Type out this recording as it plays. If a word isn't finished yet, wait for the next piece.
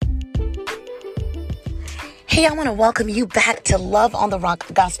Hey, I want to welcome you back to Love on the Rock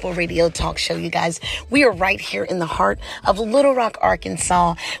Gospel Radio Talk Show, you guys. We are right here in the heart of Little Rock,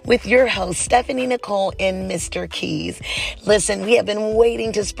 Arkansas with your host, Stephanie Nicole and Mr. Keys. Listen, we have been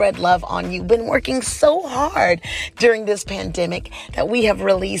waiting to spread love on you, been working so hard during this pandemic that we have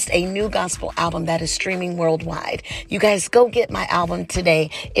released a new gospel album that is streaming worldwide. You guys go get my album today.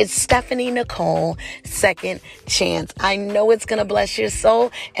 It's Stephanie Nicole, Second Chance. I know it's going to bless your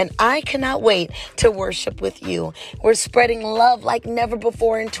soul, and I cannot wait to worship with you. We're spreading love like never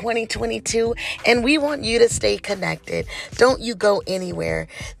before in 2022, and we want you to stay connected. Don't you go anywhere.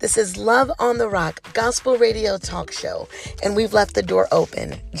 This is Love on the Rock Gospel Radio Talk Show, and we've left the door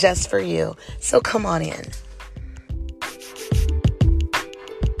open just for you. So come on in.